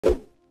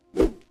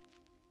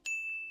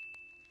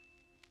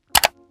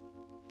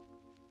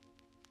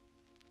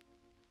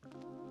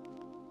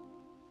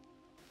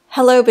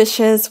Hello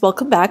bitches,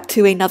 welcome back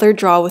to another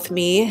draw with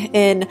me.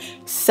 In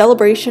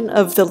celebration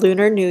of the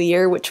Lunar New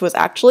Year, which was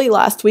actually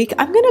last week,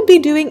 I'm gonna be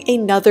doing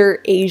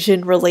another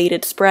Asian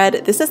related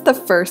spread. This is the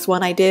first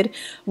one I did,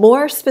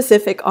 more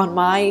specific on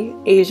my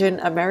Asian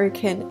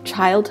American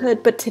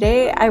childhood, but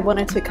today I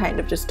wanted to kind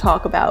of just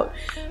talk about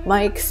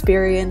my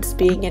experience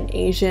being an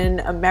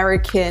Asian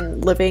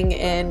American living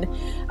in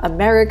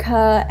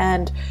America.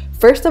 And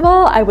first of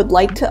all, I would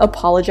like to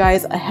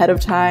apologize ahead of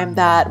time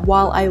that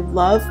while I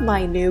love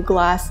my new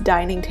glass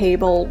dining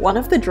table, one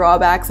of the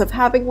drawbacks of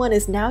having one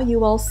is now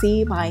you all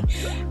see my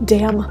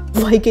damn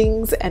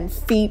leggings and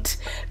feet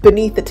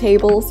beneath the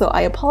table. So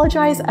I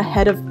apologize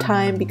ahead of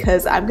time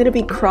because I'm going to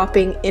be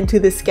cropping into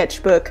the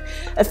sketchbook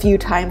a few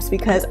times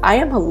because I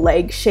am a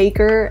leg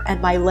shaker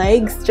and my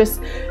legs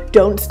just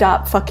don't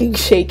stop fucking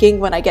shaking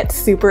when I get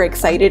super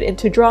excited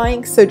into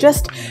drawing, so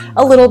just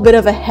a little bit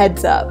of a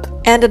heads up.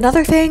 And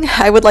another thing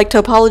I would like to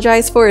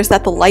apologize for is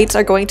that the lights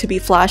are going to be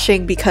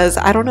flashing because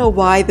I don't know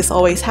why this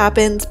always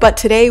happens, but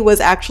today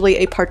was actually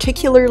a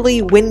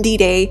particularly windy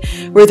day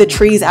where the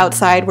trees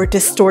outside were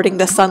distorting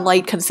the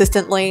sunlight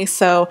consistently,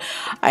 so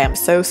I am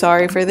so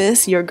sorry for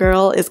this. Your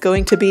girl is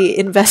going to be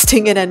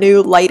investing in a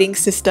new lighting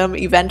system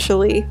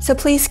eventually, so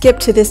please skip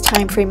to this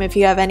time frame if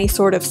you have any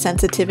sort of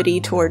sensitivity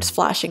towards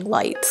flashing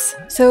lights.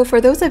 So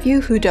for those of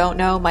you who don't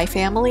know, my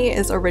family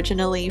is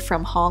originally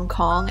from Hong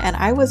Kong and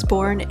I was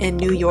born in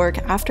New York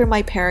after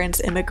my parents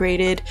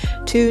immigrated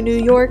to New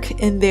York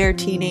in their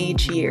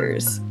teenage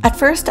years. At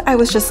first I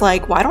was just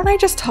like, why don't I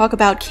just talk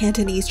about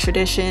Cantonese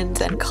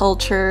traditions and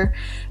culture?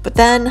 But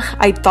then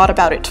I thought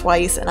about it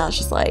twice and I was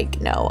just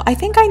like, no, I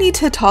think I need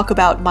to talk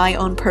about my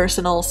own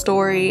personal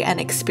story and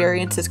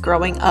experiences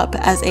growing up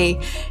as a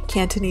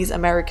Cantonese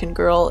American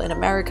girl in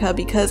America,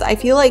 because I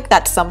feel like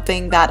that's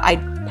something that I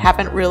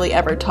haven't really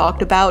ever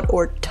talked about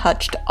or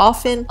touched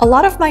often. A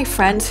lot of my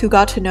friends who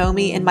got to know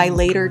me in my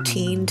later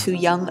teen to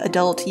young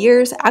adult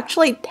years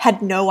actually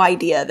had no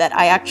idea that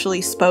I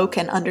actually spoke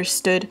and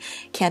understood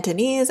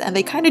Cantonese, and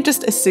they kind of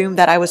just assumed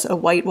that I was a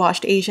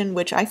whitewashed Asian,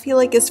 which I feel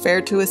like is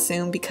fair to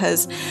assume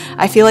because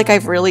I feel like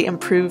I've really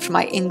improved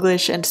my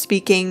English and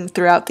speaking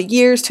throughout the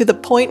years to the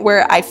point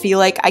where I feel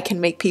like I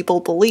can make people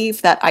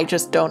believe that I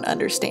just don't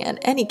understand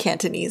any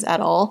Cantonese at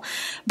all.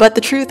 But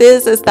the truth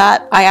is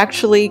that I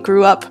actually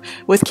grew up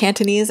with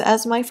Cantonese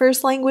as my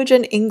first language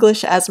and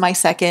English as my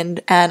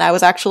second, and I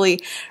was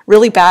actually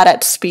really bad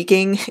at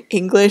speaking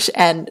English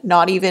and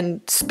not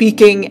even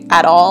speaking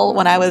at all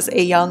when I was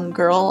a young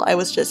girl. I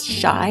was just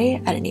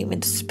shy. I didn't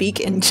even speak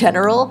in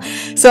general.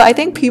 So I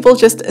think people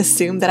just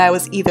assumed that I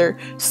was either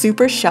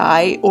super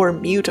shy or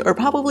mute or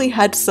probably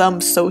had some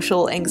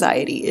social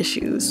anxiety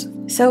issues.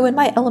 So in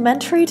my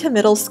elementary to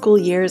middle school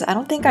years, I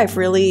don't think I've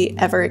really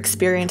ever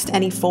experienced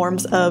any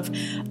forms of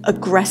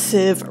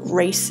aggressive,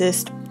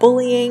 racist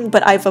bullying,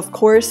 but I've of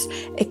course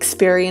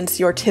experienced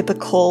your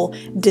typical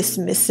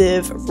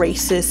dismissive,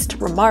 racist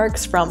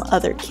remarks from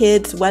other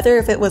kids, whether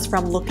if it was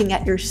from looking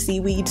at your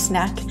seaweed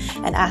snack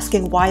and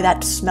asking why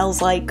that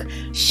smells like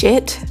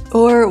shit,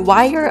 or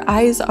why your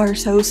eyes are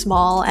so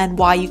small and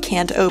why you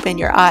can't open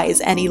your eyes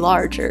any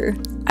larger.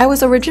 I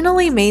was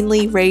originally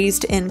mainly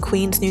raised in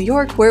Queens, New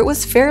York, where it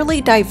was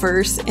fairly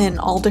diverse in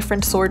all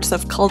different sorts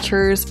of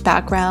cultures,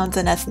 backgrounds,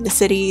 and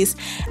ethnicities,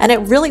 and it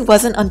really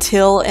wasn't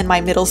until in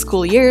my middle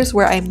school years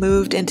where I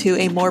moved into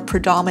a more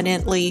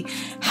predominantly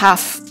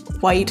half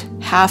white,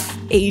 half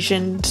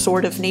Asian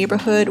sort of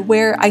neighborhood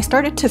where I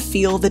started to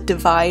feel the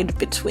divide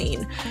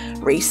between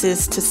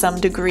races to some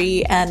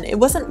degree, and it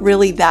wasn't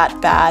really that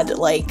bad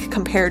like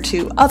compared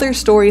to other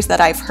stories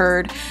that I've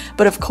heard,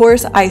 but of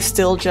course I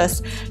still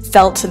just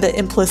felt the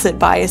implicit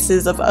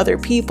biases of other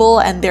people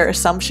and their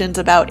assumptions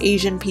about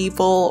Asian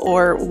people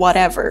or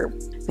whatever.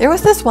 There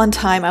was this one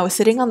time I was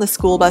sitting on the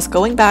school bus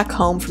going back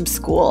home from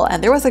school,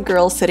 and there was a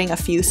girl sitting a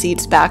few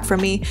seats back from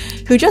me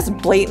who just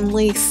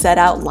blatantly said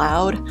out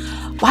loud,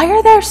 "Why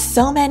are there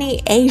so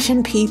many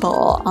Asian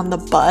people on the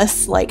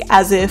bus?" Like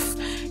as if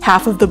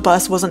half of the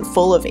bus wasn't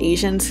full of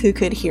Asians who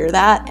could hear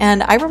that.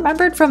 And I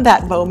remembered from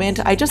that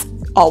moment, I just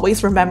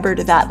always remembered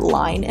that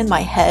line in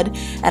my head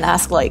and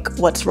asked like,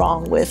 what's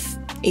wrong with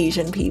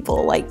Asian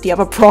people? Like, do you have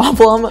a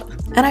problem?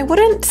 And I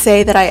wouldn't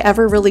say that I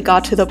ever really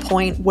got to the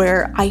point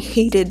where I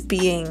hated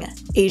being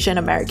Asian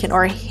American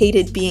or I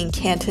hated being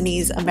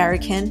Cantonese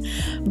American,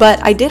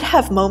 but I did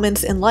have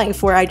moments in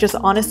life where I just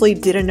honestly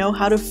didn't know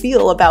how to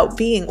feel about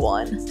being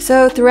one.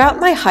 So throughout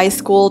my high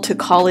school to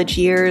college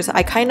years,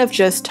 I kind of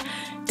just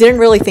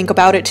didn't really think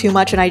about it too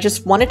much, and I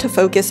just wanted to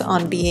focus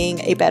on being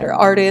a better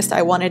artist.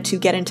 I wanted to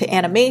get into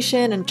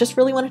animation and just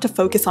really wanted to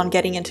focus on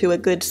getting into a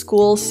good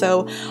school.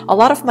 So a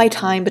lot of my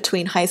time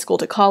between high school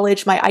to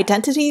college, my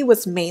identity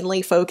was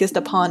mainly focused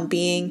upon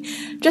being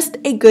just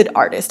a good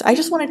artist. I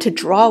just wanted to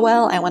draw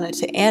well, I wanted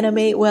to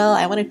animate well,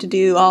 I wanted to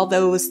do all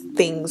those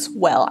things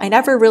well. I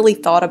never really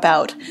thought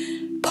about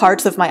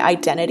parts of my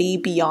identity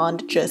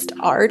beyond just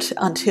art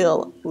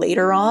until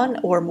later on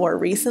or more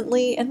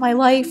recently in my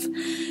life.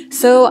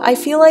 So I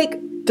feel like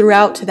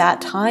throughout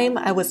that time,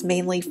 I was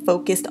mainly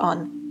focused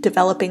on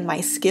developing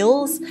my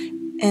skills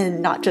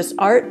in not just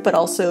art, but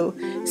also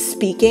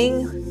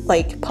speaking,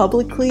 like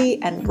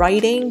publicly, and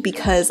writing,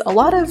 because a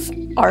lot of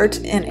art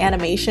and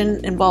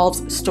animation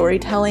involves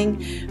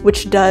storytelling,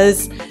 which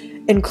does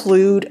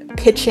include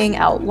pitching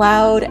out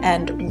loud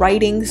and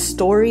writing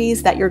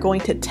stories that you're going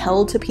to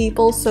tell to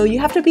people. So you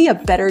have to be a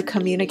better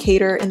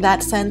communicator in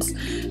that sense.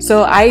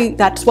 So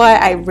that's why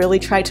I really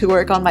try to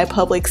work on my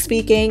public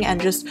speaking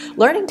and just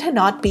learning to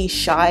not be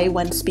shy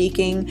when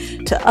speaking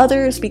to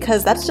others,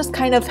 because that's just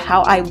kind of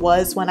how I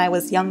was when I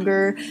was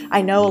younger.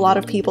 I know a lot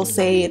of people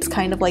say it's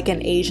kind of like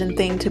an Asian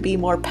thing to be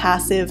more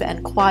passive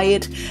and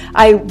quiet.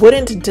 I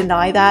wouldn't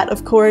deny that,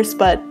 of course,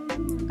 but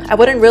I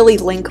wouldn't really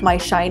link my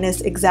shyness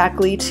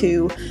exactly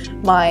to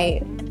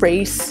my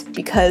race,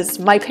 because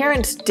my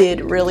parents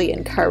did really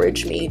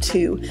encourage me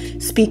to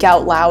speak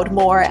out loud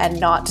more and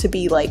not to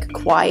be like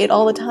quiet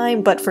all the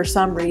time. But for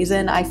some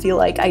reason, I feel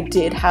like I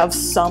did have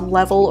some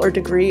level or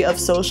degree of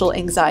social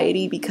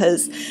anxiety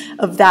because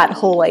of that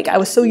whole, like, I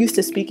was so used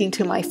to speaking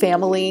to my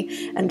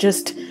family and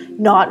just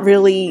not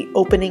really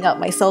opening up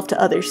myself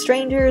to other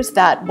strangers,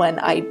 that when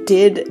I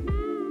did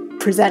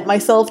present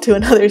myself to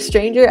another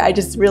stranger, I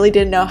just really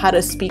didn't know how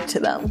to speak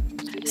to them.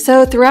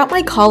 So throughout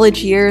my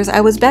college years, I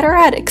was better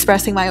at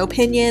expressing my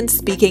opinions,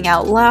 speaking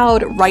out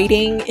loud,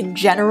 writing in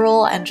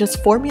general, and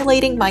just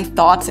formulating my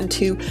thoughts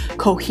into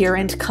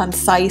coherent,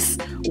 concise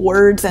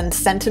words and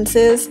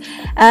sentences.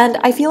 And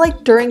I feel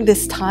like during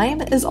this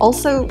time is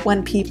also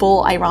when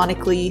people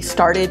ironically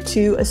started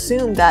to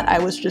assume that I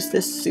was just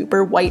this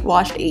super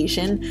whitewashed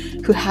Asian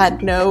who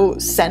had no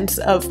sense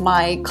of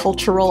my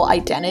cultural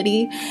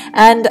identity.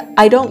 And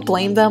I don't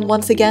blame them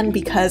once again,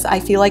 because I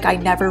feel like I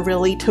never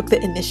really took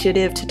the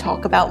initiative to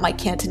talk about my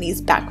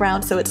Cantonese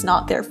background, so it's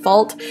not their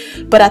fault.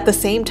 But at the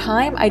same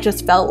time, I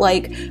just felt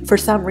like for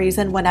some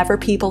reason, whenever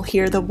people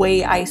hear the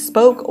way I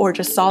spoke or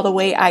just saw the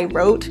way I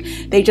wrote,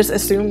 they just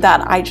assumed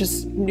that I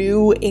just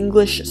knew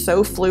English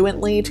so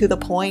fluently to the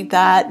point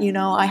that, you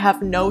know, I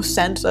have no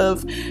sense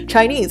of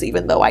Chinese,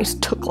 even though I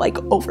took like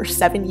over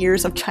 7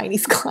 years of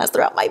Chinese class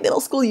throughout my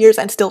middle school years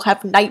and still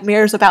have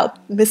nightmares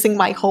about missing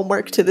my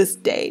homework to this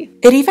day.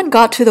 It even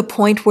got to the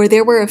point where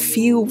there were a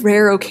few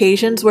rare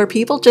occasions where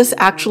people just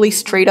actually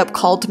straight up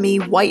called me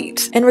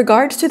white. In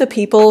regards to the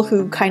people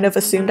who kind of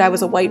assumed I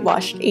was a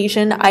whitewashed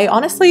Asian, I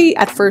honestly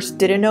at first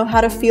didn't know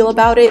how to feel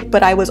about it,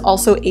 but I was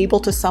also able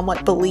to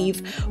somewhat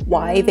believe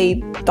why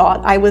they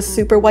thought I was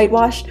super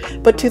whitewashed.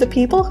 But to the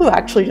people who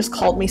actually just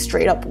called me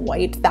straight up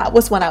white, that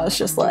was when I was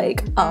just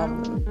like,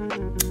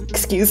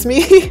 excuse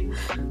me?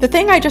 The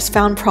thing I just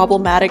found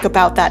problematic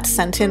about that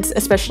sentence,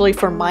 especially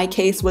for my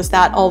case, was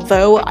that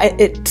although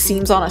it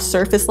seems on a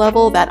surface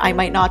level that I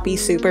might not be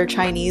super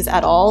Chinese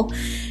at all,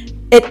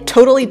 it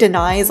totally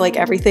denies like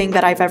everything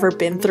that I've ever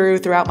been through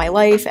throughout my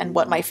life and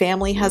what my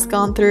family has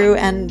gone through.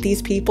 And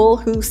these people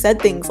who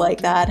said things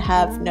like that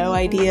have no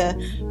idea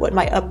what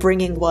my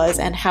upbringing was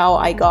and how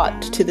I got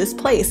to this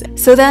place.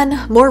 So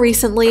then, more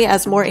recently,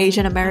 as more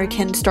Asian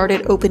Americans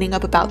started opening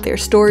up about their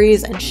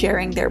stories and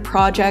sharing their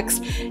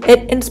projects,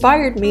 it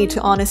inspired me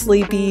to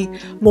honestly be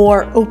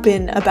more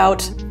open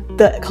about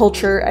the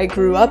culture I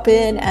grew up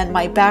in and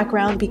my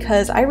background,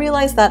 because I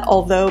realized that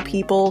although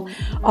people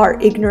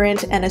are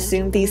ignorant and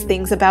assume these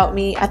things about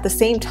me, at the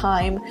same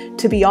time,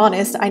 to be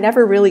honest, I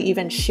never really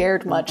even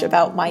shared much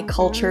about my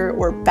culture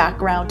or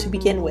background to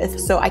begin with.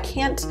 So I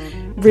can't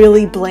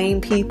really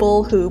blame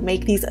people who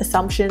make these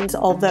assumptions,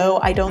 although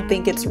I don't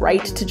think it's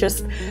right to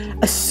just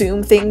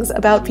assume things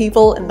about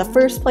people in the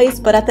first place.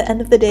 But at the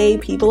end of the day,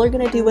 people are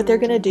going to do what they're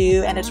going to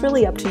do, and it's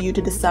really up to you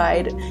to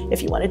decide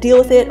if you want to deal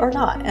with it or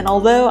not. And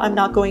although I'm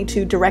not going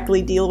to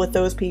directly deal with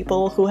those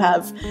people who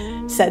have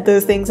said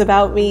those things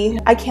about me,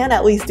 I can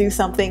at least do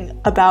something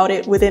about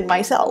it within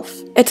myself.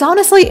 It's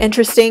honestly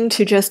interesting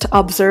to just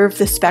observe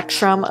the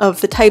spectrum of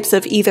the types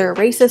of either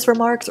racist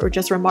remarks or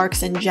just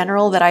remarks in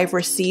general that I've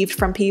received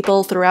from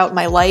people throughout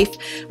my life,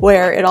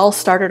 where it all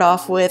started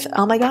off with,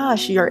 oh my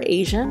gosh, you're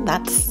Asian?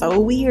 That's so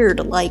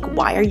weird. Like,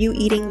 why are you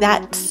eating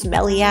that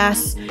smelly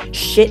ass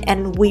shit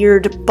and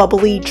weird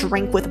bubbly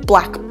drink with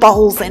black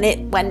balls in it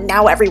when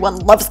now everyone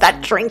loves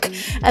that drink?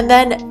 And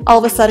then all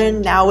of a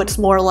sudden now it's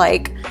more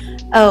like,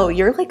 oh,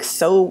 you're like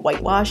so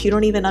whitewashed, you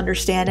don't even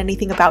understand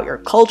anything about your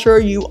culture,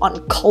 you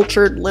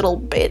uncultured little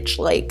bitch.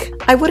 Like,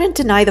 I wouldn't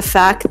deny the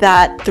fact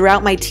that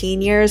throughout my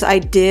teen years, I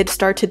did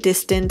start to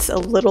distance a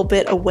little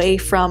bit away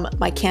from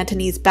my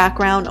Cantonese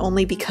background,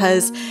 only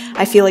because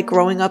I feel like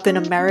growing up in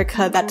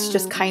America, that's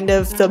just kind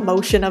of the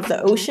motion of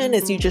the ocean,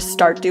 is you just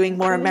start doing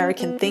more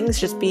American things,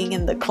 just being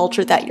in the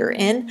culture that you're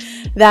in.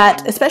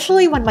 That,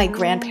 especially when my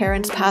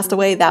grandparents passed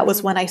away, that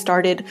was when I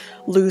started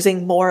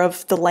losing more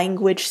of the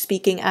language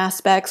speaking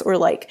aspects,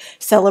 or like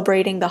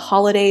celebrating the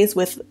holidays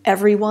with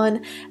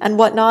everyone and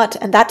whatnot.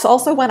 And that's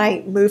also when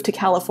I moved to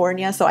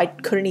California, so I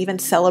couldn't even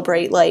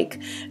celebrate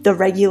like the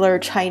regular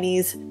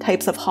Chinese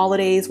types of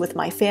holidays with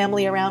my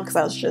family around, because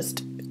I was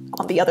just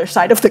on the other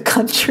side of the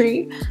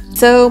country.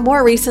 So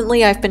more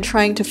recently, I've been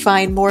trying to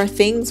find more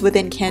things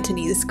within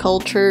Cantonese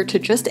culture to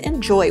just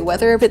enjoy,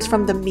 whether if it's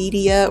from the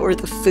media or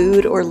the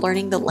food or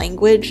learning the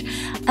language.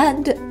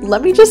 And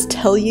let me just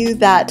tell you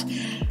that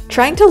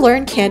Trying to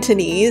learn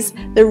Cantonese,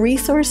 the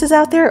resources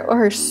out there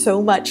are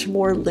so much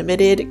more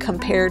limited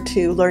compared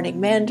to learning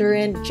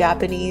Mandarin,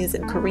 Japanese,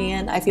 and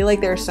Korean. I feel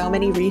like there are so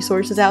many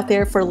resources out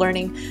there for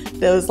learning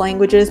those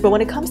languages, but when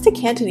it comes to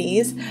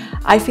Cantonese,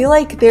 I feel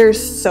like there's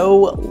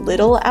so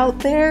little out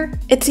there.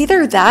 It's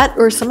either that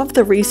or some of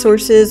the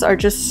resources are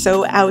just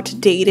so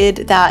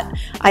outdated that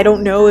I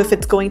don't know if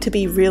it's going to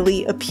be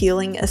really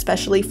appealing,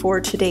 especially for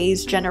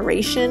today's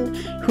generation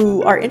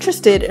who are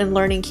interested in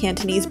learning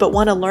Cantonese but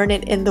want to learn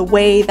it in the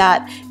way that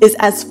is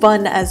as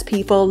fun as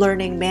people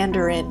learning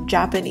Mandarin,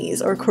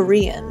 Japanese, or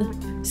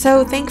Korean.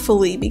 So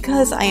thankfully,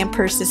 because I am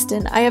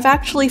persistent, I have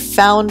actually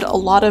found a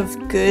lot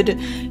of good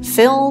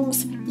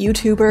films,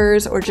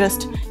 YouTubers, or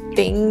just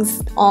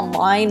things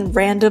online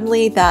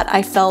randomly that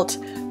I felt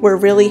were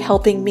really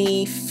helping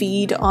me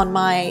feed on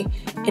my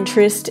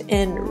interest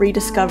in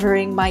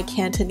rediscovering my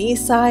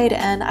Cantonese side,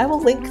 and I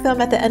will link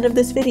them at the end of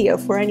this video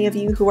for any of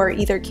you who are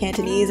either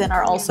Cantonese and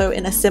are also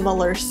in a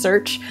similar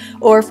search,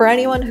 or for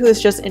anyone who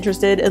is just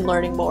interested in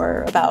learning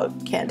more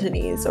about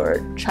Cantonese or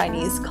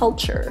Chinese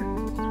culture.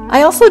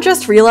 I also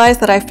just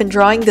realized that I've been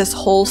drawing this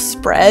whole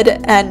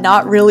spread and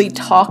not really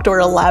talked or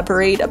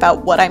elaborate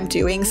about what I'm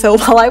doing. So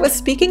while I was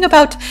speaking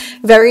about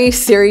very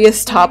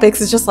serious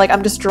topics, it's just like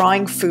I'm just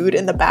drawing food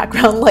in the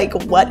background, like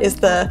what is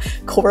the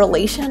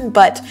correlation?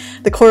 But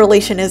the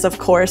correlation is, of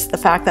course, the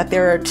fact that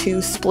there are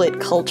two split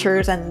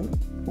cultures and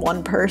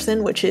one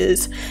person, which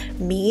is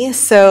me.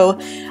 So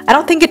I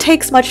don't think it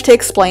takes much to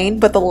explain,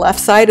 but the left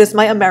side is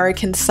my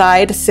American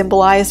side,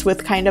 symbolized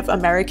with kind of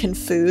American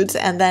foods,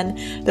 and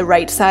then the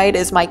right side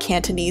is my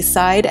Cantonese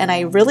side, and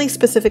I really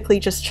specifically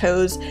just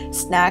chose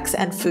snacks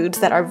and foods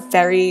that are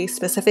very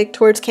specific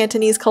towards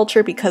Cantonese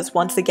culture because,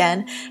 once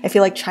again, I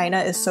feel like China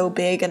is so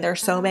big and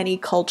there's so many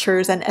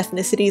cultures and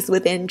ethnicities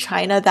within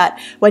China that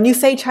when you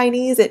say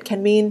Chinese, it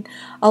can mean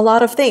a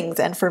lot of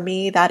things, and for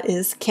me, that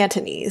is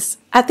Cantonese.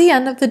 At the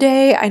end of the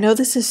day, I know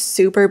this is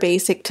super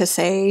basic to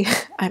say,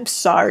 I'm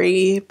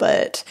sorry,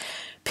 but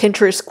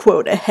Pinterest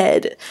quote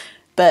ahead.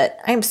 But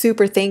I'm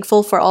super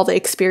thankful for all the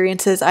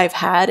experiences I've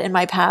had in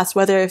my past,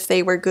 whether if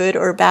they were good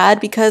or bad,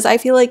 because I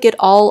feel like it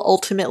all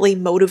ultimately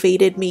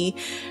motivated me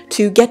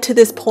to get to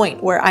this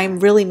point where I'm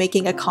really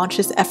making a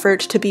conscious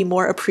effort to be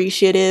more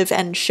appreciative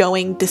and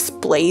showing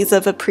displays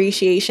of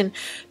appreciation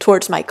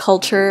towards my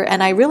culture.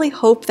 And I really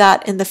hope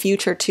that in the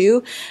future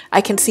too,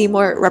 I can see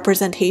more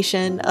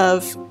representation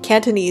of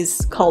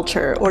Cantonese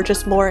culture or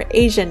just more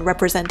Asian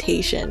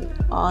representation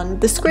on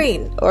the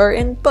screen or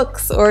in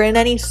books or in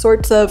any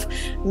sorts of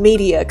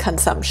media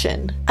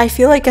consumption. I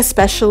feel like,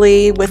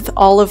 especially with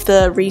all of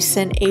the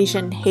recent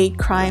Asian hate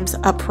crimes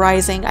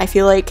uprising, I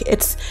feel like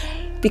it's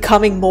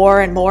becoming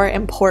more and more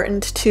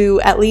important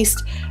to at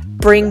least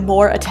bring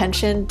more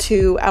attention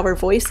to our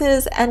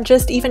voices and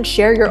just even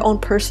share your own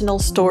personal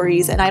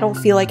stories. And I don't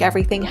feel like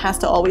everything has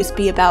to always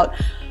be about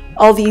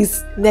all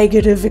these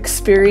negative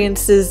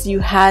experiences you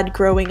had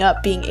growing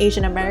up being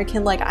Asian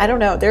American. Like, I don't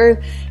know, there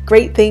are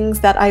great things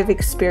that I've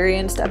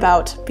experienced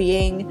about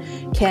being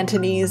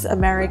Cantonese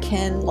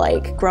American,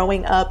 like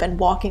growing up and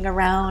walking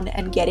around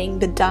and getting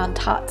the dan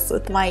tots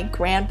with my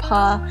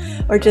grandpa,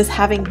 or just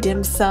having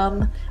dim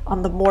sum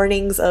on the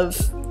mornings of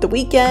the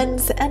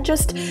weekends, and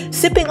just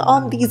sipping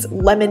on these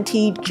lemon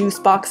tea juice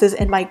boxes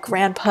in my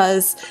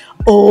grandpa's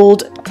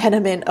old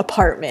tenement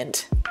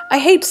apartment. I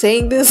hate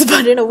saying this,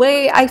 but in a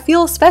way, I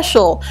feel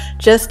special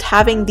just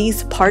having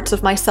these parts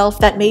of myself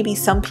that maybe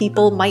some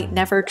people might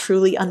never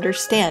truly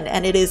understand,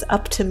 and it is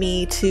up to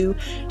me to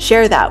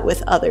share that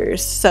with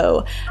others.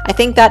 So I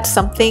think that's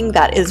something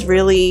that is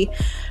really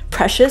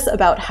precious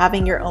about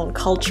having your own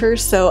culture.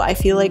 So I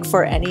feel like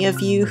for any of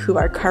you who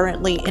are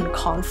currently in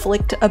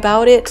conflict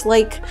about it,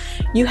 like,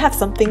 you have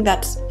something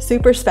that's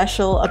super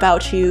special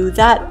about you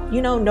that,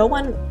 you know, no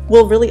one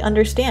will really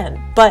understand,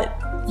 but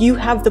you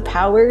have the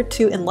power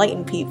to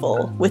enlighten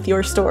people with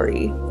your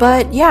story.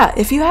 But yeah,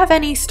 if you have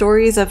any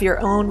stories of your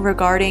own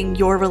regarding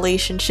your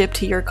relationship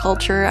to your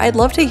culture, I'd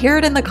love to hear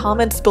it in the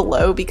comments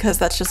below, because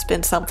that's just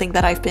been something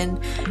that I've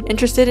been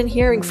interested in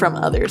hearing from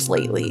others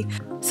lately.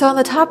 So on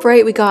the top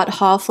right, we got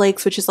haw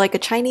flakes, which is like a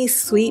Chinese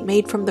sweet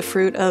made from the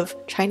fruit of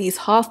Chinese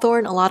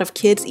hawthorn. A lot of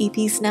kids eat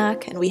these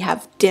snack. And we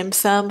have dim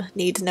sum,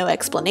 needs no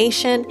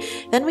explanation.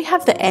 Then we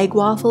have the egg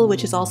waffle,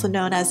 which is also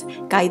known as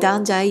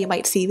gaidanjai. You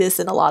might see this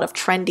in a lot of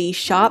trendy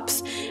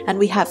shops. And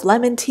we have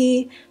lemon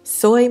tea,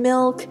 soy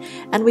milk,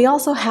 and we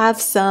also have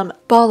some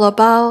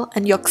balabao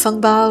and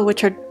yoksungbao,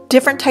 which are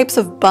different types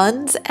of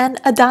buns, and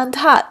a dan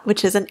tat,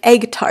 which is an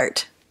egg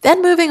tart.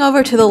 Then moving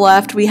over to the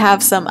left, we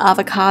have some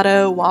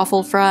avocado,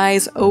 waffle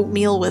fries,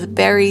 oatmeal with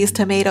berries,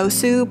 tomato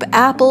soup,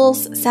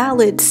 apples,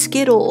 salad,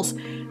 Skittles,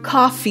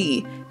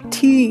 coffee,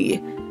 tea,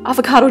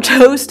 avocado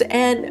toast,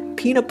 and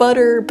peanut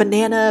butter,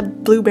 banana,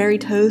 blueberry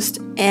toast,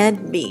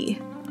 and me,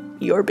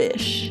 your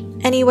bish.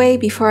 Anyway,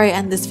 before I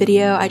end this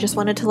video, I just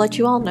wanted to let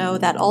you all know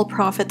that all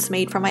profits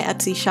made from my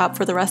Etsy shop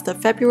for the rest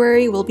of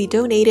February will be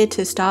donated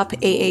to Stop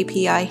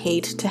AAPI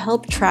Hate to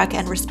help track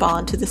and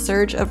respond to the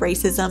surge of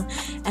racism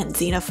and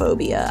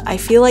xenophobia. I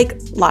feel like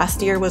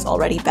last year was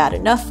already bad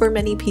enough for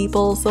many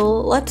people, so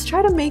let's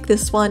try to make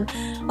this one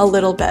a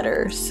little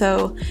better.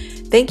 So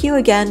thank you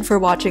again for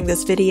watching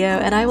this video,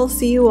 and I will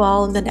see you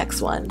all in the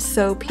next one.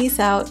 So peace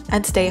out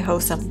and stay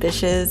wholesome,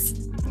 bitches.